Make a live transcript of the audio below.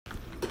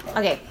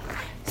Okay,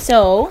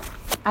 so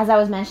as I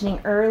was mentioning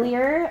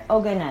earlier,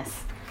 oh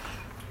goodness,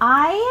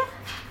 I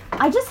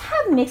just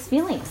have mixed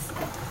feelings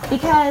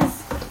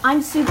because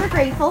I'm super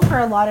grateful for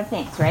a lot of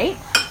things, right?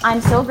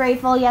 I'm so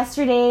grateful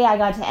yesterday I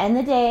got to end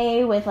the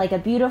day with like a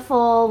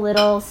beautiful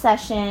little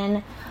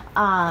session,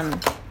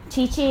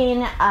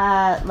 teaching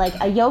like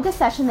a yoga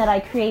session that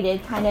I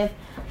created, kind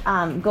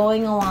of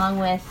going along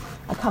with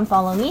a Come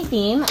Follow Me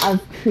theme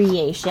of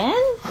creation.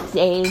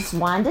 Days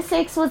 1 to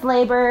 6 was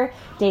labor,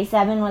 day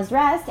 7 was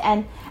rest,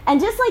 and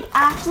just like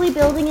actually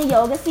building a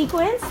yoga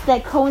sequence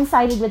that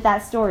coincided with that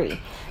story.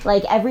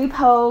 Like every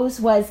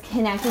pose was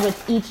connected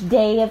with each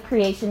day of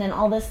creation and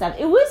all this stuff.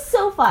 It was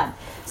so fun.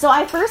 So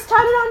I first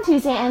taught it on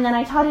Tuesday, and then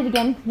I taught it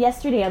again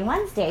yesterday on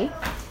Wednesday,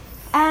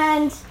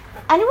 and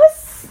it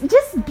was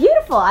just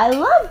beautiful. I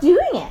love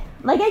doing it.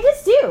 Like I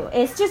just do.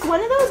 It's just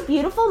one of those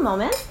beautiful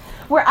moments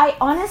where I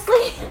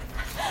honestly,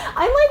 I'm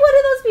like one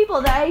of those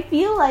people that I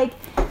feel like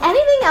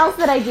anything else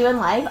that I do in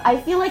life, I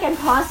feel like I'm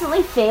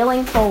constantly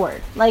failing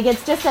forward. Like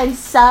it's just,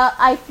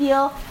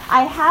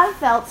 I have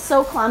felt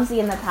so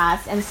clumsy in the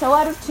past and so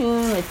out of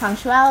tune with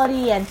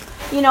punctuality, and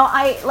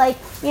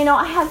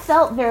I have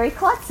felt very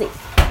klutzy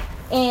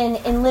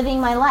in living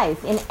my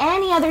life in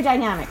any other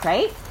dynamic,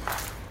 right?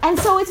 And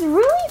so it's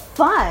really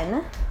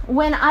fun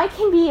when I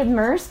can be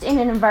immersed in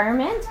an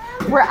environment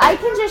where I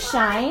can just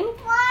shine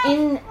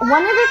in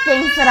one of the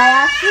things that I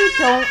actually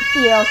don't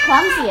feel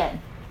clumsy in.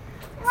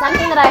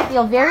 Something that I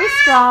feel very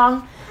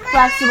strong,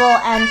 flexible,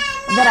 and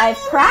that I've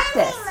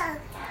practiced.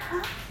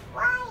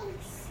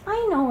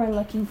 I know we're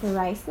looking for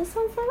rice. This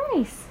one's the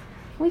rice.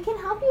 We can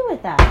help you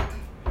with that.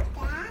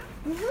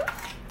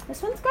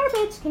 This one's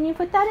garbage. Can you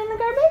put that in the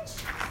garbage?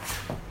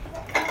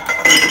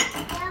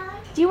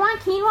 Do you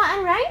want quinoa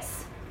and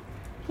rice?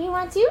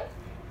 Quinoa too?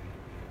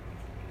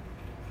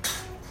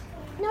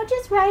 No,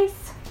 just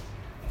rice.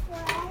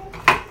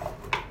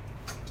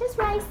 Just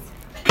rice.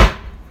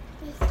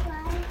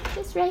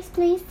 Just rice,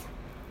 please.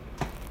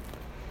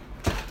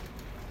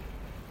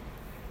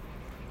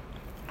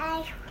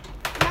 I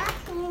not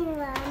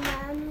quinoa,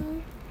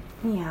 Mommy.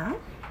 Yeah.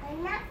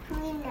 I'm not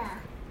quinoa.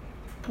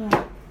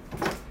 Yeah.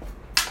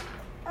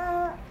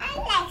 I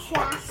like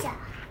salsa.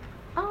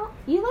 Oh,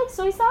 you like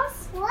soy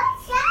sauce?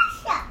 What's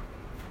salsa?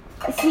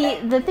 See,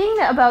 the thing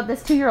about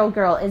this 2-year-old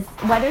girl is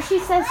whether she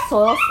says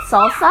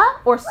salsa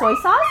or soy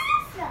sauce,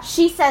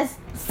 she says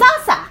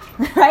salsa,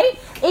 right?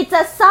 It's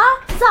a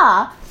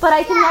sa, but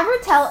I can never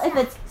tell if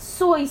it's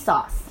soy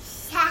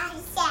sauce.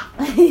 Salsa.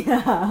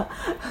 Yeah.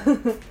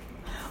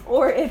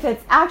 Or if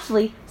it's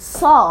actually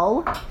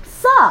salsa,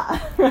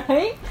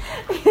 right?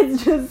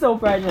 It's just so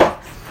precious.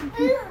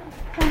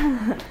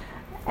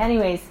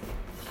 Anyways,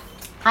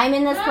 I'm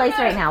in this place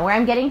right now where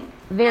I'm getting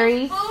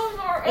very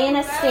in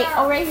a state.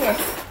 Oh, right here.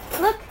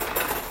 Look.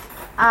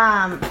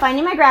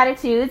 Finding my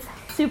gratitudes.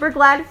 Super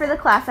glad for the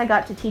class I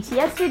got to teach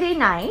yesterday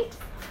night.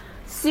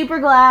 Super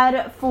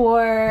glad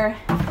for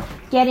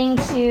getting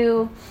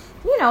to,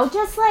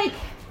 just like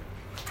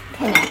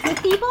connect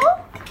with people,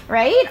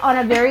 right? On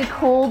a very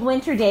cold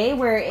winter day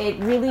where it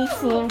really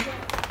seemed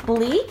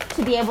bleak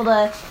to be able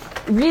to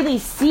really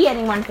see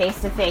anyone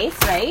face to face,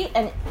 right?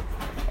 And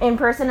in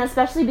person,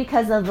 especially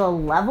because of the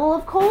level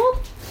of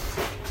cold.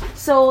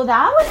 So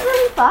that was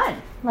really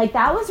fun. Like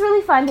that was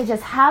really fun to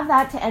just have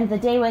that to end the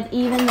day with,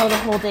 even though the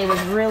whole day was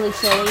really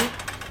chilly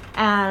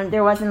and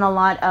there wasn't a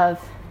lot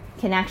of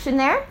connection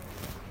there.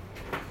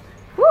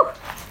 Whew.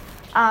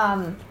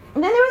 And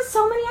then there was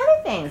so many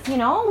other things,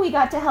 we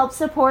got to help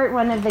support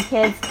one of the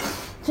kids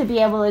to be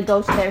able to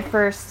go to their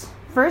first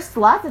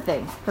lots of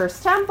things.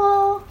 First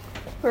temple,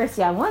 first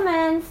young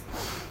women's,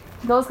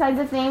 those kinds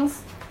of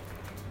things.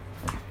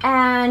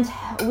 And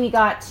we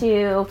got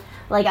to,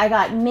 I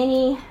got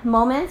mini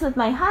moments with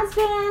my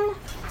husband.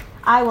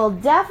 I will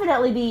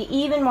definitely be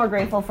even more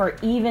grateful for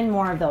even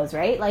more of those,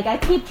 right? I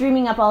keep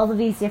dreaming up all of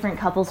these different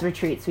couples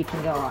retreats we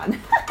can go on.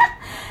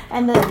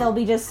 And they'll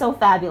be just so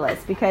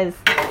fabulous because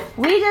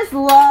we just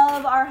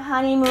love our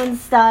honeymoon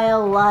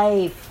style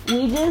life.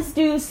 We just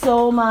do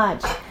so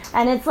much.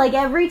 And it's like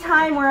every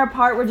time we're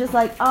apart, we're just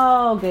like,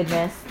 oh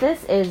goodness,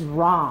 this is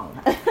wrong.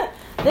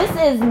 This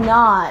is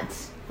not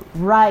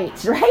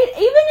right? Even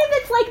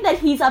if it's like that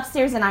he's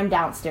upstairs and I'm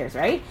downstairs,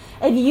 right?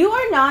 If you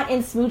are not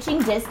in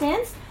smooching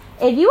distance,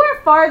 if you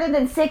are farther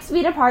than 6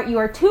 feet apart, you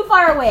are too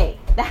far away.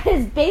 That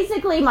is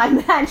basically my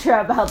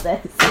mantra about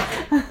this.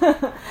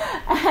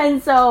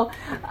 And so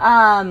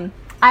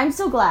I'm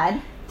so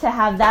glad to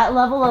have that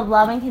level of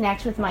love and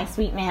connect with my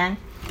sweet man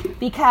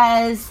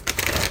because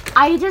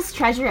I just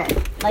treasure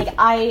it.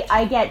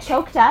 I get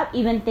choked up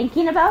even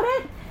thinking about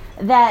it,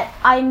 that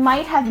I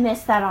might have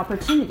missed that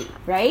opportunity,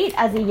 right?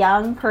 As a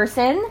young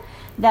person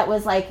that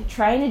was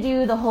trying to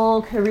do the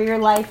whole career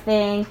life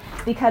thing,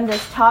 become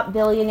this top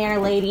billionaire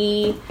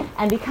lady,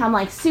 and become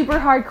super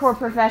hardcore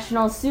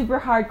professional, super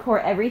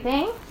hardcore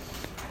everything.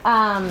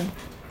 And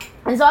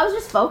so I was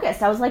just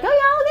focused. I was like, oh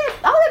yeah,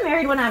 I'll get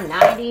married when I'm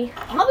 90.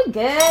 I'll be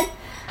good.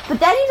 But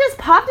then he just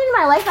popped into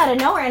my life out of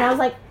nowhere, and I was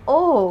like,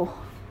 oh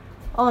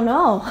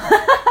no.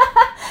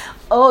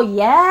 Oh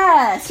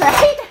yes,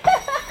 right?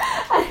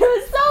 And it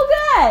was so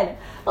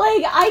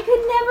I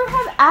could never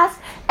have asked.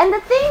 And the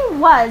thing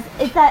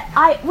is that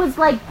I was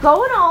like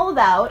going all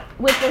about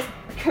with this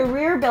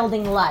career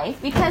building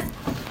life because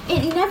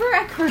it never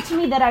occurred to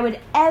me that I would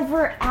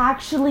ever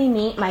actually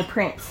meet my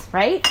prince,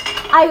 right?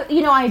 I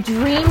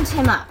dreamed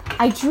him up.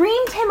 I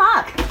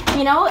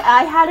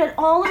had it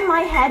all in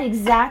my head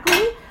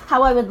exactly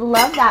how I would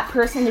love that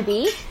person to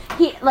be.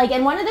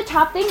 And one of the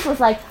top things was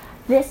like,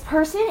 this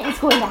person is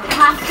going to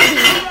have to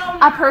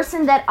be a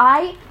person that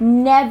I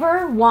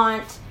never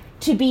want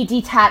to be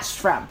detached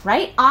from,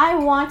 right? I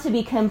want to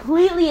be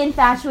completely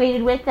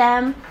infatuated with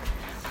them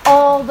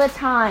all the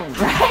time,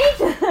 right?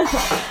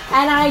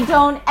 And I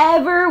don't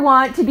ever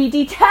want to be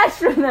detached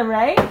from them,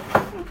 right?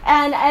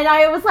 And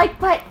I was like,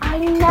 but I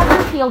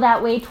never feel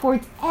that way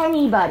towards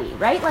anybody,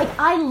 right? Like,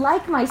 I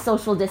like my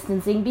social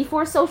distancing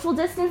before social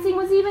distancing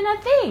was even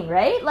a thing,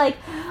 right? Like,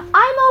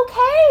 I'm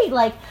okay.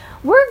 Like,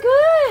 we're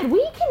good.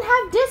 We can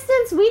have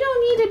distance. We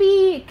don't need to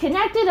be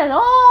connected at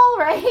all,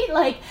 right?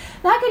 Like,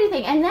 that kind of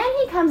thing. And then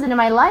he comes into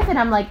my life and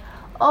I'm like,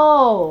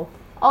 oh,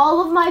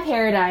 all of my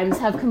paradigms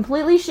have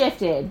completely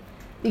shifted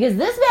because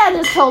this man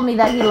just told me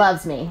that he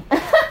loves me.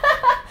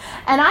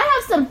 And I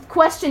have some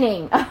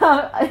questioning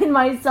in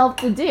myself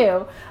to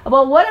do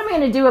about what I'm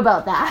going to do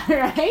about that,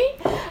 right?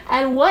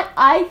 And what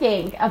I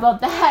think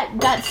about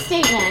that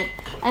statement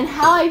and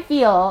how I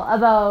feel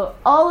about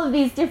all of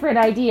these different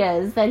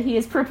ideas that he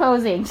is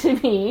proposing to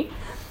me.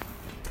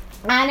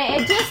 And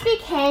it just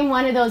became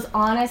one of those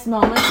honest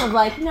moments of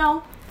like,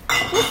 no,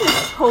 this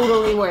is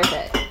totally worth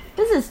it.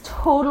 This is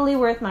totally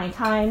worth my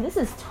time. This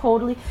is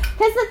totally...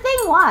 Because the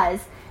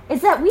thing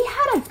is that we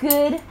had a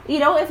good,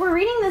 if we're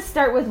reading the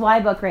Start With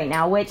Why book right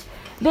now, which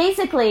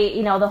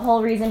basically, the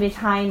whole reason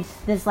behind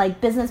this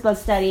like business book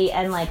study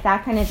and like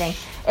that kind of thing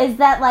is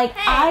that like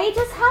I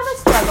just have a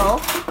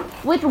struggle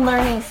with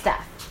learning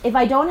stuff. If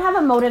I don't have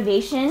a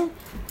motivation,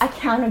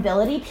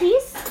 accountability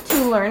piece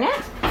to learn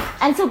it.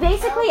 And so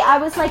basically I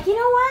was like, you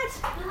know what?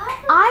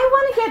 I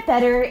want to get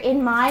better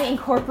in my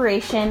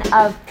incorporation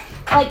of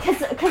like,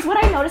 because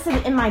what I notice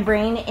in my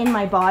brain, in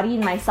my body,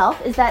 in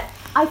myself is that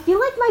I feel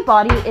like my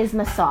body is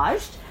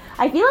massaged.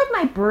 I feel like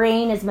my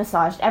brain is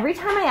massaged. Every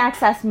time I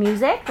access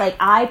music, like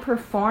I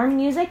perform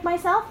music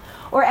myself,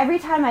 or every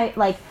time I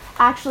like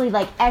actually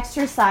like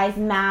exercise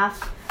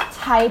math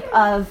type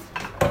of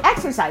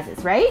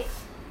exercises, right?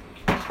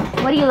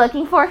 What are you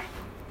looking for?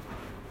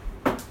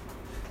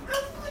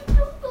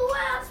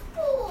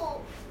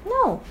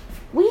 No,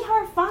 we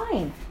are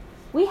fine.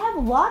 We have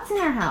lots in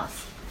our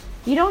house.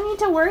 You don't need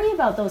to worry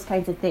about those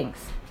kinds of things.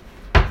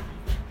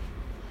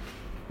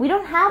 We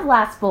don't have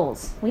last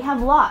bowls. We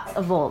have lots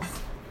of bowls.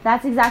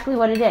 That's exactly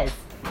what it is.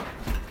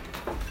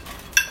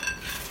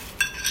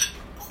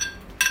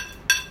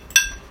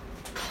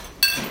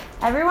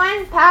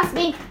 Everyone, pass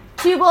me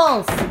 2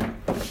 bowls.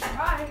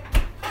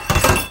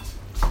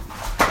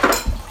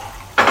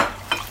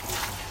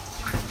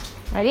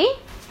 Ready?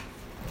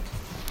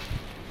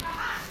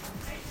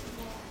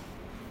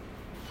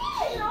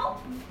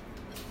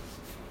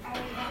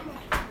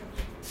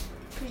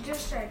 You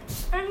just said,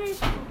 you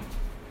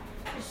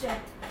said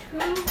 2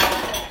 bowls.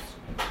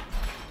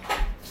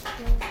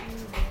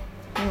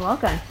 You're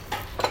welcome.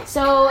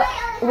 So,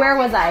 where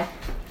was I?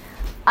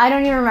 I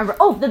don't even remember.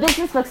 Oh, the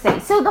business book study.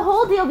 So the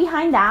whole deal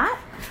behind that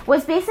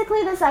was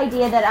basically this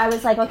idea that I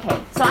was like,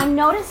 okay, so I'm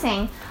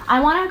noticing I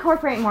want to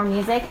incorporate more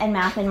music and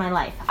math in my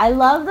life. I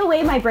love the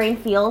way my brain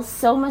feels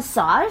so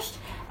massaged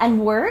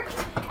and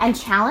worked and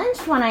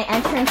challenged when I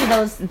enter into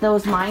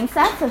those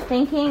mindsets of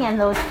thinking and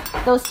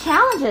those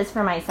challenges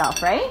for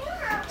myself, right?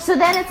 So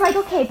then it's like,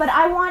 okay, but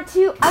I want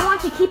to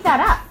keep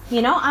that up.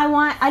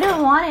 I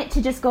don't want it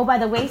to just go by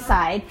the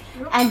wayside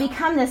and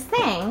become this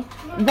thing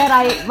that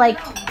I like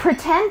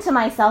pretend to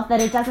myself that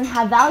it doesn't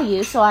have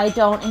value, so I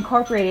don't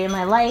incorporate it in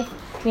my life.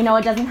 It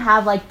doesn't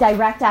have like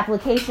direct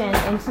application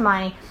into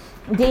my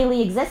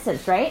daily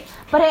existence, right?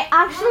 But I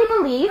actually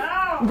believe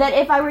that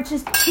if I were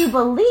just to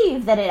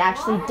believe that it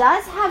actually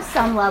does have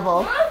some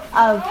level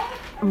of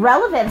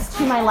relevance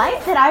to my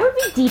life, that I would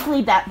be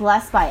deeply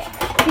blessed by it.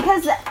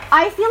 Because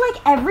I feel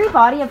like every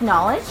body of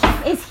knowledge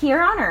is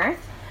here on earth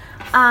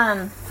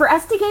for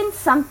us to gain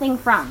something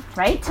from,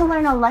 right? To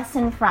learn a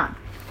lesson from.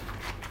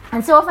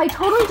 And so if I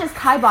totally just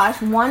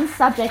kibosh one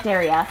subject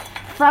area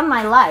from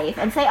my life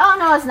and say, oh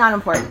no, it's not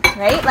important,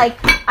 right? Like,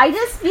 I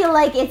just feel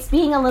like it's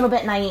being a little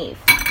bit naive,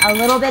 a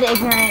little bit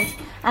ignorant,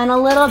 and a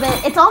little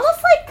bit, it's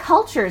almost like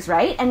cultures,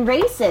 right? And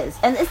races.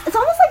 And it's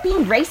almost like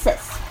being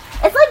racist.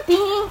 It's like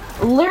being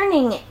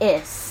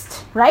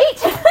learningist,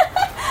 right?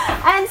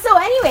 And so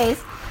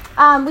anyways,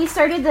 we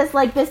started this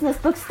like business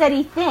book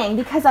study thing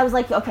because I was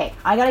like, okay,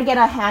 I got to get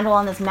a handle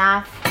on this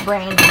math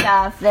brain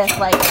stuff, this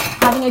like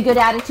having a good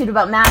attitude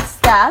about math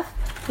stuff,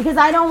 because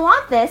I don't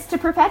want this to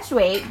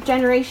perpetuate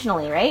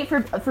generationally, right?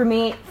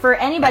 For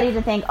anybody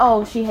to think,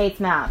 oh, she hates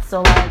math,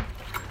 so like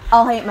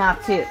I'll hate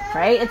math too,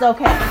 right? It's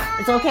okay.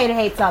 It's okay to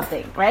hate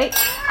something, right?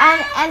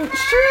 And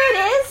sure it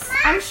is.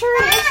 I'm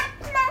sure it is.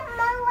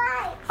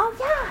 Oh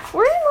yeah,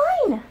 we're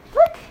in line.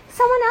 Look,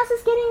 someone else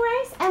is getting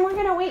rice, and we're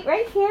gonna wait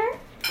right here,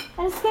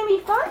 and it's gonna be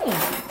fine.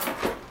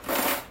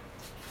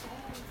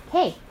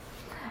 Okay.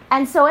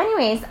 And so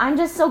anyways, I'm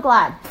just so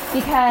glad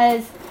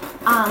because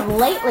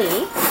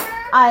lately,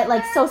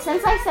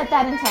 since I set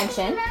that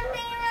intention,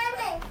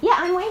 yeah,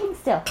 I'm waiting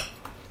still.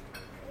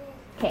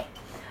 Okay.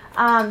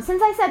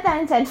 Since I set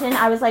that intention,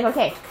 I was like,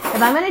 okay,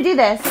 if I'm going to do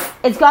this,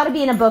 it's got to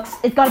be in a book.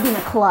 It's got to be in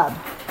a club.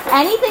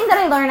 Anything that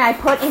I learn, I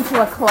put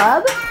into a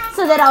club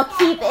so that I'll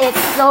keep it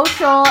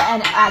social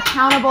and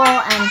accountable,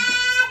 and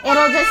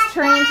it'll just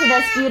turn into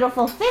this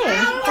beautiful thing.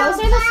 Those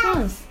are the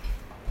spoons.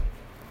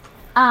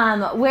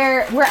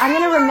 Where I'm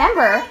going to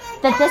remember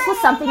that this was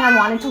something I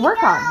wanted to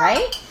work on,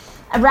 right?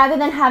 Rather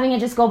than having it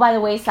just go by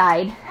the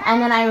wayside,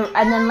 and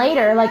then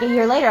later, like a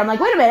year later, I'm like,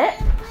 wait a minute,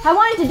 I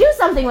wanted to do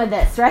something with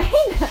this, right?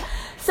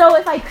 So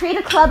if I create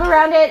a club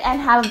around it and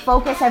have a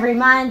focus every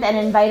month and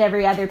invite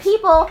every other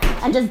people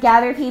and just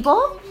gather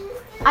people,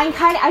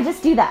 I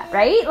just do that,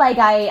 right? Like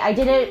I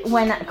did it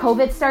when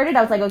COVID started.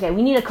 I was like, okay,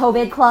 we need a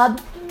COVID club.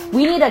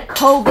 We need a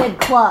COVID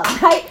club,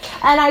 right?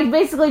 And I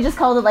basically just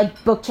called it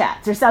like book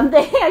chats or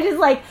something. I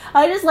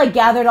just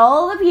gathered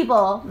all the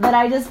people that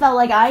I just felt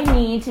like I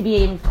need to be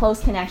in close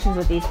connections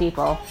with these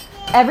people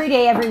every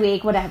day, every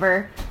week,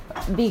 whatever.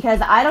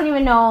 Because I don't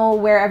even know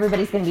where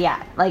everybody's going to be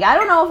at. Like, I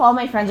don't know if all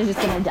my friends are just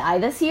going to die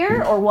this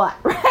year or what,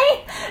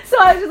 right? So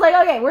I was just like,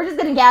 okay, we're just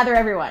going to gather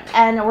everyone.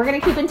 And we're going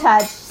to keep in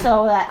touch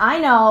so that I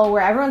know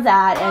where everyone's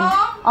at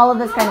and all of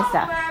this kind of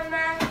stuff.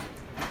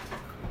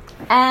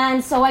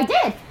 And so I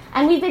did.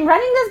 And we've been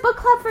running this book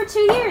club for 2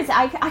 years.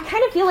 I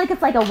kind of feel like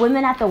it's like a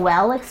Women at the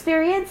Well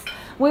experience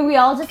where we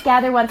all just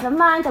gather once a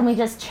month and we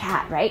just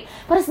chat, right?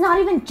 But it's not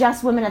even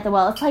just Women at the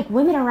Well. It's like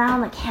women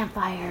around the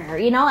campfire,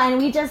 and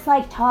we just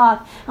like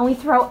talk and we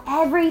throw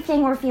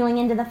everything we're feeling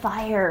into the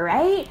fire,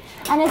 right?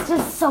 And it's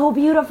just so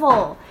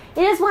beautiful.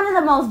 It is one of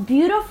the most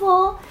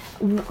beautiful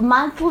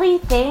monthly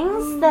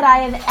things that I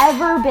have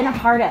ever been a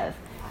part of.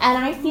 And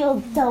I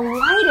feel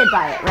delighted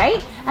by it,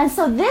 right? And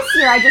so this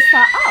year I just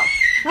thought,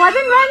 well, I've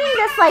been running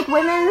this like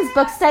women's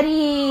book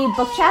study,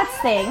 book chats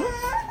thing.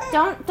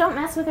 Don't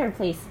mess with her,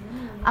 please.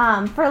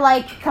 For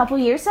like a couple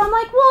years. So I'm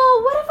like,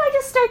 well, what if I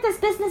just start this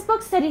business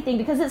book study thing?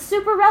 Because it's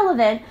super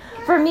relevant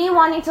for me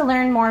wanting to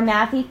learn more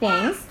mathy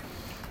things.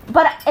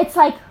 But it's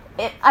like,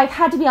 I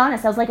had to be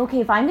honest. I was like, okay,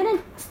 if I'm going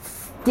to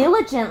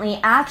diligently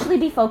actually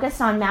be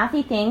focused on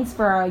mathy things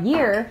for a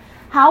year,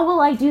 how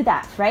will I do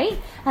that, right?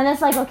 And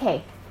it's like,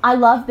 okay, I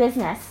love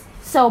business.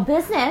 So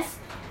business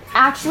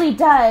actually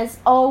does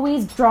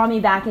always draw me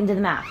back into the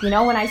math. When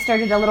I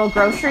started a little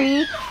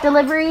grocery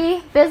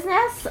delivery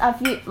business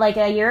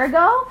a year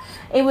ago,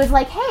 it was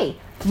like, hey,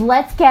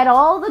 let's get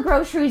all the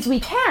groceries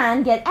we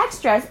can, get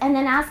extras, and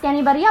then ask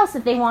anybody else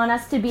if they want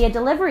us to be a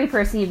delivery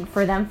person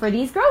for them for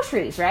these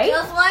groceries, right?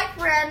 Just like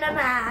random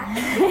acts.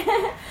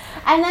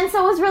 And then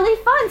so it was really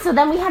fun. So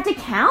then we had to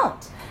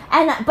count.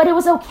 But it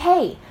was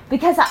okay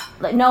because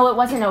no, it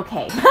wasn't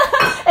okay.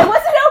 It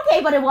wasn't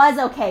okay, but it was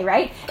okay,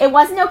 right? It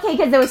wasn't okay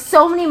because there was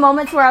so many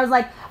moments where I was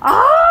like,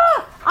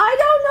 I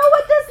don't know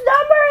what this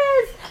number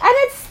is, and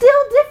it's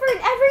still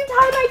different every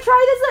time I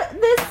try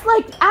this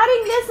like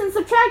adding this and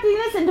subtracting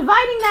this and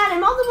dividing that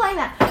and multiplying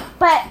that.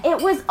 But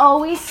it was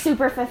always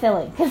super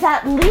fulfilling because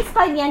at least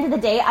by the end of the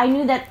day, I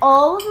knew that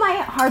all of my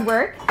hard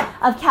work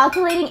of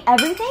calculating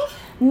everything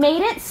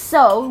made it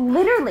so,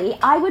 literally,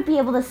 I would be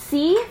able to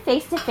see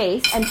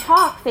face-to-face and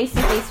talk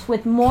face-to-face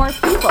with more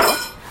people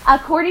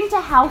according to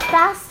how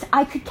fast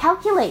I could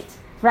calculate,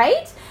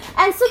 right?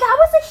 And so that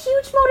was a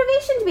huge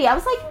motivation to me. I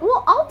was like,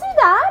 well, I'll do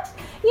that,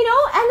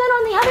 And then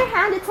on the other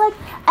hand, it's like,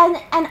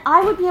 and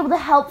I would be able to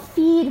help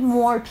feed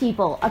more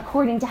people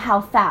according to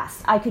how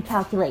fast I could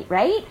calculate,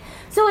 right?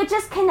 So it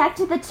just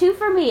connected the two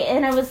for me,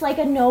 and it was like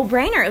a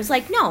no-brainer. It was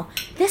like, no,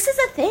 this is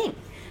a thing.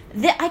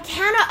 I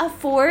cannot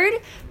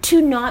afford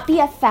to not be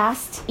a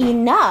fast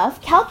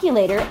enough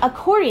calculator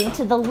according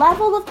to the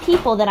level of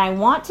people that I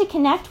want to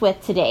connect with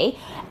today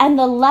and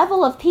the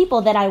level of people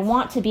that I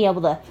want to be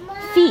able to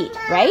feed,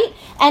 right?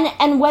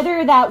 And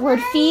whether that word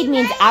feed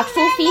means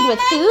actual feed with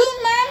food.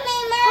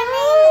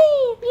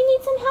 Hi, you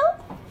need some help?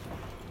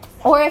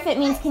 Or if it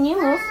means, can you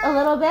move a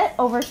little bit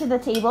over to the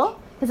table?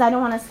 Because I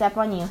don't want to step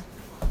on you.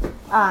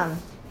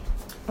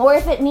 Or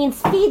if it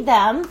means feed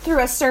them through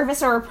a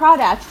service or a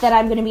product that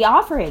I'm going to be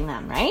offering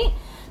them, right?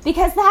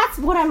 Because that's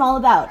what I'm all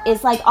about,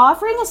 is like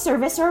offering a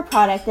service or a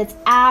product that's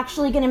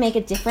actually going to make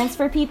a difference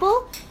for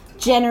people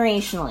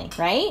generationally,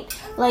 right?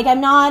 Like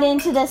I'm not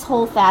into this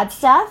whole fad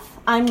stuff.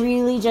 I'm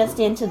really just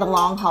into the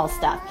long haul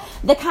stuff.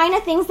 The kind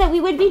of things that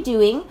we would be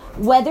doing,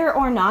 whether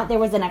or not there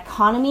was an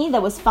economy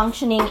that was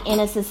functioning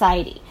in a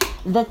society.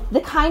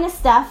 The kind of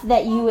stuff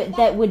that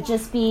would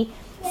just be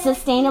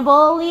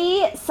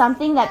sustainably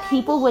something that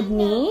people would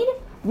need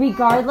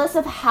regardless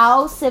of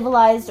how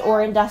civilized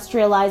or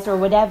industrialized or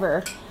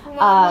whatever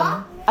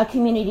a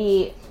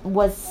community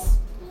was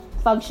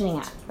functioning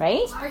at,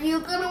 right? Are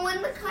you going to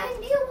win the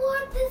Candy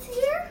Award this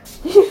year?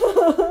 Is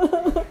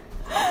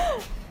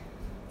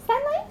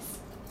that nice?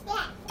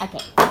 Yeah.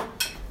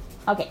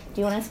 Okay.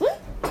 Do you want a spoon?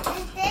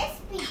 Is this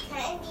because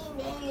they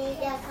need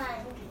a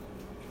candy?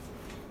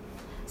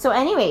 So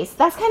anyways,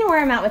 that's kind of where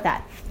I'm at with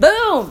that.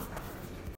 Boom!